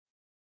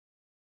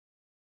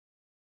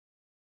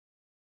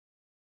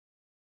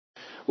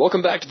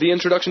Welcome back to the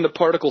Introduction to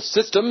Particle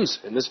Systems.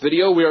 In this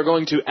video, we are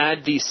going to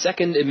add the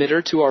second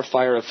emitter to our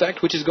fire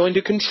effect, which is going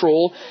to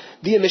control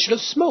the emission of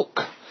smoke.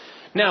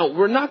 Now,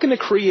 we're not going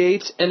to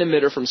create an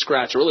emitter from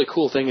scratch. A really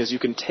cool thing is you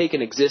can take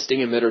an existing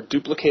emitter,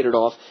 duplicate it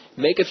off,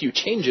 make a few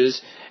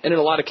changes, and in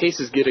a lot of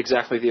cases get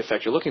exactly the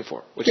effect you're looking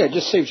for. Yeah, it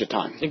just saves you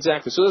time.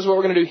 Exactly. So this is what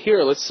we're going to do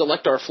here. Let's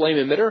select our flame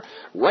emitter,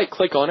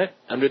 right-click on it.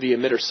 Under the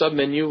emitter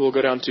submenu, we'll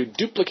go down to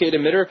Duplicate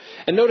Emitter,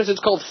 and notice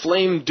it's called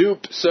Flame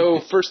Dupe. So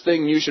first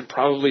thing you should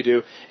probably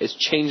do is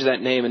change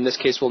that name. In this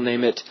case, we'll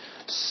name it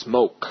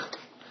Smoke.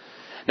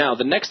 Now,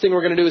 the next thing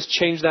we're going to do is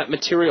change that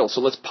material.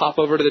 So let's pop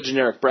over to the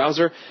generic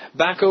browser,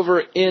 back over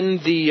in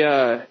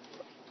the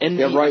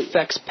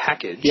effects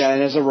package. Yeah,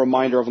 and as a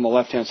reminder, over on the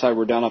left-hand side,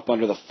 we're down up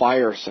under the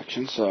fire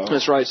section. So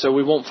that's right, so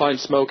we won't find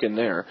smoke in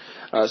there.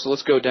 So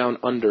let's go down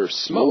under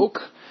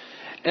smoke.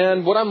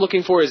 And what I'm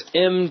looking for is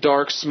M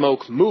Dark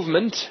Smoke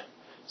Movement.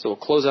 So we'll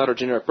close out our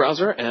generic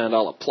browser, and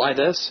I'll apply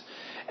this.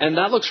 And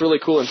that looks really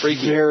cool and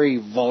freaky. Very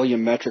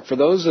volumetric. For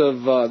those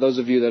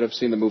of you that have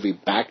seen the movie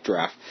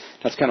Backdraft,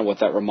 that's kind of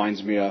what that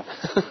reminds me of.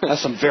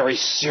 That's some very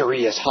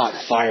serious hot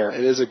fire.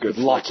 It is a good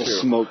lots of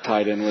smoke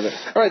tied in with it.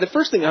 All right, the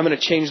first thing I'm going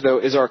to change, though,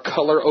 is our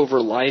color over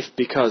life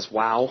because,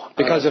 wow.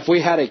 Because if we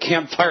had a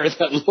campfire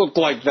that looked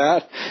like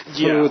that,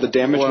 the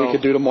damage we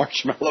could do to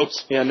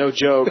marshmallows. Yeah, no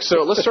joke.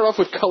 So let's start off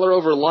with color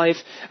over life.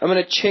 I'm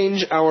going to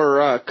change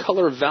our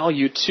color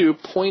value to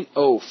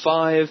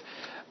 0.05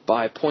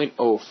 by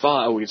 0.05.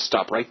 Oh, we can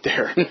stop right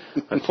there.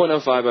 And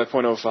 0.05 by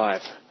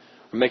 0.05.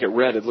 Make it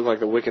red. It'd look like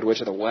the Wicked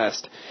Witch of the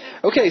West.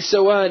 Okay,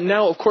 so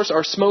now, of course,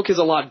 our smoke is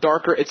a lot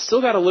darker. It's still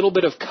got a little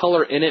bit of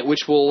color in it,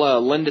 which will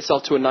lend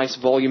itself to a nice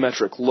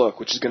volumetric look,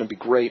 which is going to be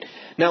great.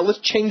 Now, let's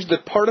change the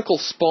particle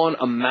spawn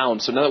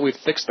amount. So now that we've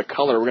fixed the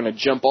color, we're going to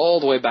jump all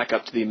the way back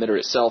up to the emitter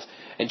itself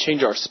and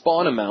change our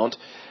spawn amount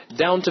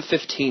down to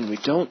 15. We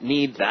don't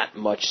need that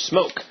much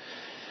smoke.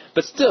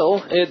 But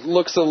still, it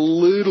looks a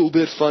little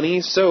bit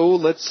funny, so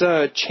let's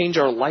change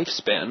our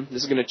lifespan.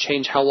 This is going to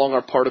change how long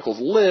our particles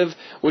live,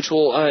 which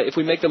will, if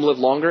we make them live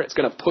longer, it's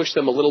going to push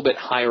them a little bit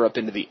higher up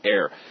into the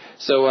air.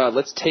 So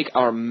let's take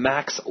our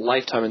max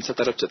lifetime and set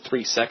that up to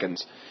 3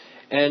 seconds.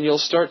 And you'll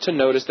start to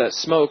notice that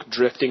smoke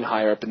drifting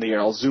higher up in the air.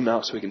 I'll zoom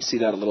out so we can see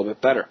that a little bit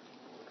better.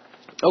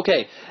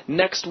 Okay,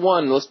 next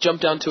one. Let's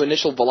jump down to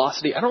initial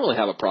velocity. I don't really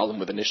have a problem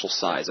with initial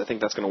size. I think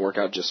that's going to work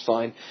out just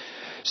fine.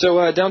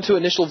 So down to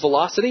initial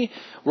velocity,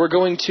 we're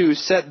going to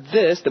set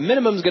this. The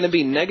minimum is going to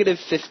be negative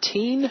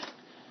 15.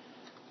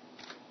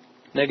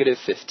 Negative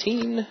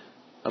 15.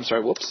 I'm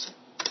sorry, whoops.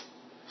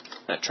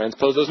 That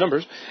transpose those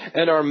numbers.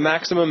 And our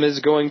maximum is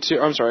going to,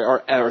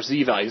 our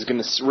Z value is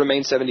going to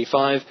remain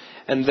 75.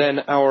 And then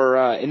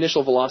our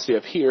initial velocity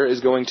up here is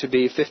going to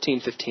be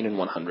 15, 15, and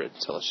 100.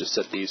 So let's just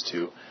set these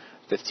to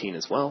 15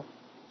 as well.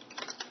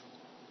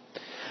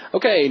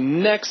 Okay,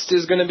 next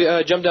is going to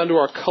be jump down to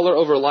our color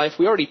over life.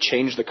 We already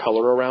changed the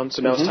color around,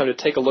 so now it's time to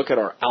take a look at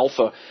our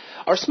alpha.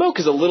 Our smoke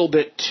is a little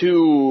bit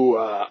too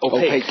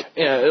opaque.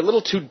 Yeah, a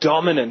little too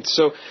dominant.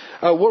 So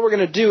what we're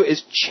going to do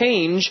is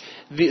change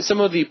some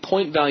of the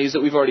point values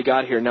that we've already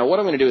got here. Now what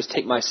I'm going to do is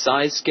take my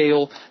size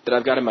scale that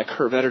I've got in my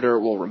curve editor.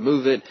 We'll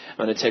remove it.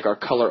 I'm going to take our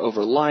color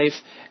over life,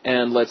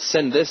 and let's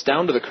send this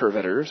down to the curve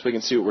editor so we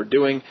can see what we're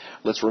doing.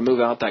 Let's remove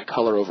out that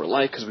color over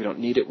life because we don't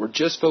need it. We're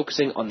just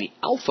focusing on the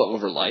alpha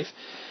over life.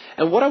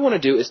 And what I want to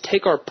do is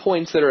take our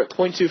points that are at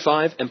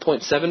 0.25 and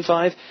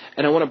 0.75,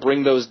 and I want to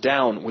bring those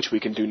down, which we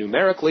can do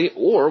numerically,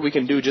 or we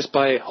can do just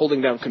by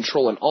holding down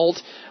Control and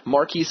Alt,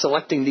 marquee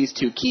selecting these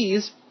two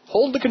keys,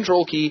 hold the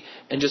Control key,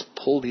 and just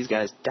pull these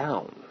guys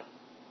down.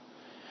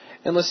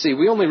 And let's see,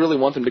 we only really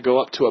want them to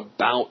go up to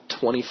about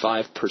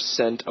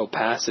 25%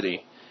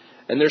 opacity.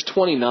 And there's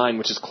 29,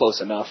 which is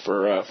close enough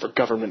for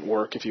government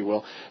work, if you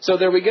will. So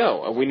there we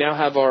go. We now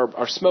have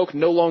our smoke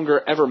no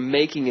longer ever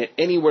making it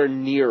anywhere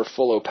near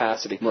full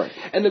opacity. Right.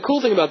 And the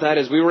cool thing about that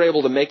is we were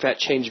able to make that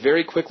change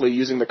very quickly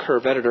using the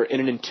curve editor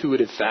in an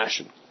intuitive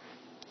fashion.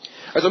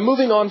 All right, so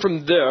moving on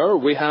from there,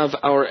 we have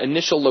our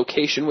initial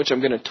location, which I'm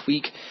going to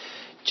tweak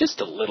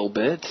just a little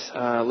bit.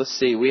 Let's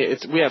see.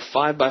 We have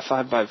 5 by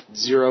 5 by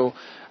 0.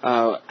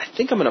 I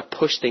think I'm going to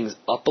push things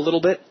up a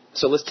little bit.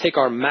 So let's take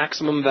our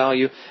maximum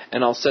value,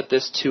 and I'll set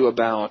this to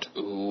about,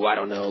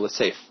 let's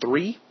say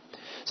 3.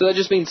 So that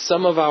just means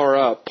some of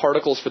our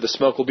particles for the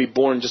smoke will be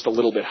born just a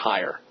little bit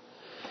higher.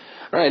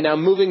 All right, now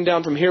moving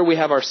down from here, we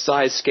have our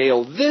size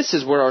scale. This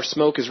is where our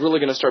smoke is really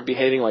going to start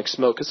behaving like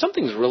smoke, because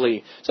something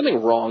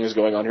wrong is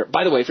going on here.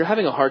 By the way, if you're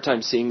having a hard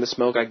time seeing the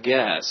smoke, I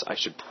guess I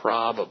should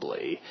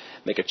probably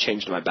make a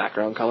change to my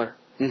background color.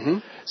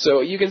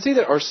 So you can see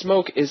that our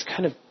smoke is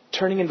kind of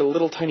turning into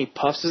little tiny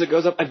puffs as it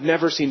goes up. I've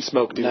never seen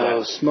smoke do that.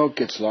 No, smoke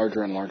gets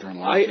larger and larger and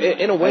larger.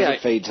 In a way, as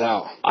it fades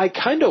out. I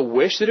kind of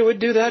wish that it would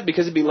do that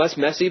because it'd be less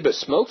messy, but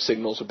smoke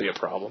signals would be a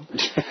problem.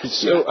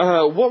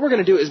 So what we're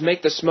going to do is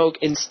make the smoke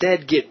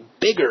instead get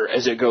bigger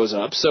as it goes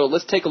up. So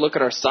let's take a look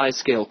at our size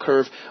scale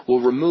curve.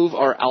 We'll remove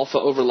our alpha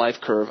over life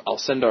curve. I'll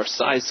send our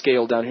size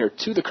scale down here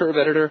to the curve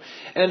editor.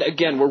 And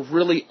again, we're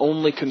really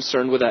only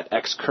concerned with that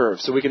x curve.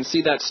 So we can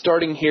see that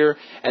starting here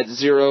at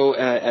 0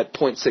 at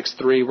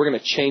 0.63. We're going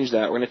to change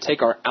that. We're going to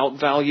take our out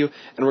value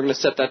and we're going to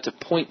set that to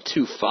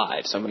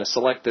 0.25. So I'm going to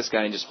select this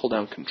guy and just hold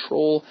down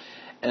Control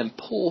and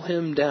pull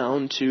him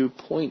down to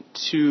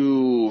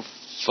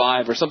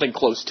 0.25 or something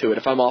close to it.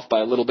 If I'm off by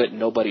a little bit,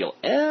 nobody will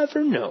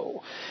ever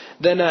know.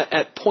 Then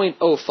at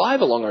 0.05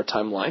 along our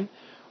timeline,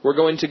 we're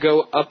going to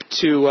go up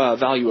to a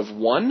value of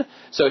 1.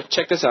 So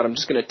check this out. I'm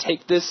just going to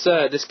take this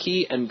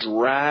key and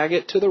drag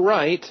it to the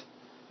right.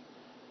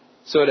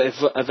 So at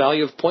a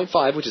value of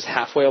 0.5, which is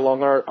halfway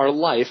along our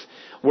life,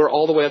 we're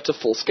all the way up to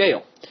full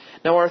scale.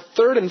 Now, our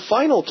third and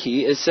final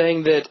key is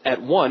saying that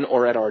at 1,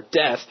 or at our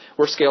death,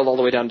 we're scaled all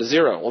the way down to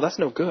 0. Well, that's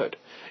no good.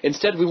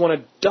 Instead, we want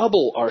to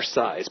double our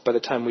size by the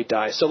time we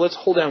die. So let's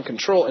hold down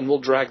Control, and we'll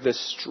drag this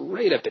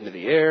straight up into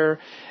the air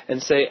and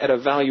say at a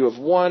value of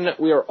 1,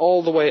 we are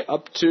all the way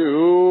up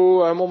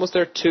to, I'm almost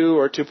there, 2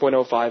 or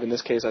 2.05. In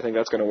this case, I think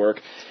that's going to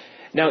work.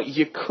 Now,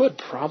 you could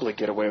probably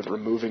get away with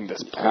removing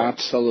this point.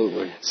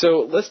 Absolutely.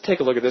 So let's take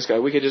a look at this guy.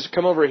 We could just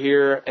come over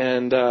here,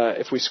 and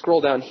if we scroll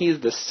down,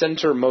 he's the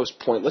centermost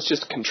point. Let's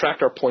just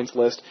contract our points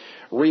list,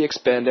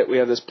 re-expand it. We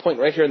have this point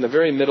right here in the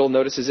very middle.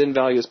 Notice his in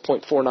value is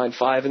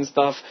 0.495 and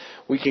stuff.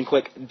 We can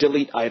click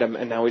Delete Item,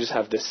 and now we just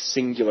have this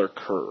singular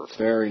curve.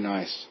 Very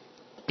nice.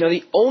 Now,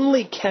 the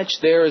only catch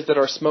there is that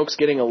our smoke's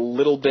getting a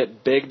little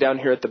bit big down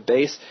here at the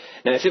base.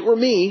 Now, if it were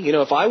me,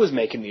 if I was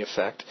making the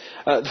effect,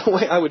 the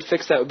way I would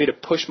fix that would be to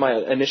push my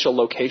initial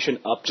location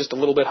up just a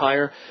little bit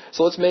higher.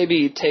 So let's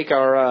maybe take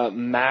our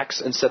max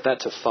and set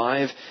that to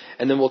 5,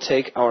 and then we'll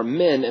take our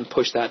min and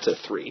push that to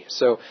 3.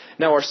 So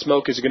now our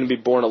smoke is going to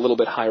be borne a little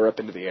bit higher up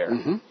into the air.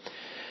 Mm-hmm.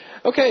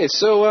 Okay,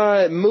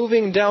 so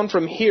moving down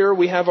from here,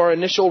 we have our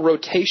initial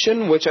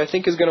rotation, which I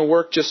think is going to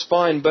work just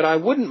fine, but I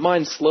wouldn't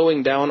mind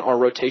slowing down our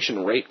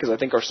rotation rate because I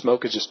think our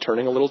smoke is just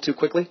turning a little too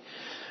quickly.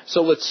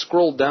 So let's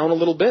scroll down a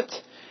little bit,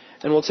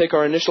 and we'll take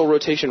our initial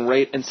rotation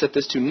rate and set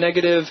this to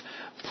negative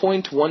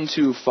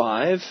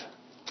 0.125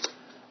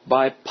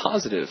 by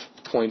positive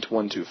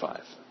 0.125.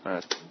 All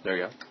right, there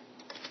you go.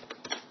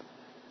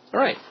 All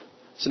right,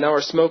 so now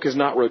our smoke is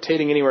not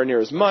rotating anywhere near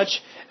as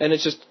much, and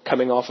it's just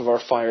coming off of our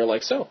fire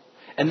like so.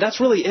 And that's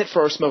really it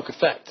for our smoke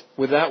effect.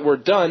 With that, we're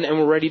done, and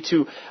we're ready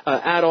to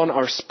add on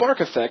our spark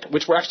effect,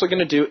 which we're actually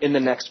going to do in the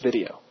next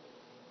video.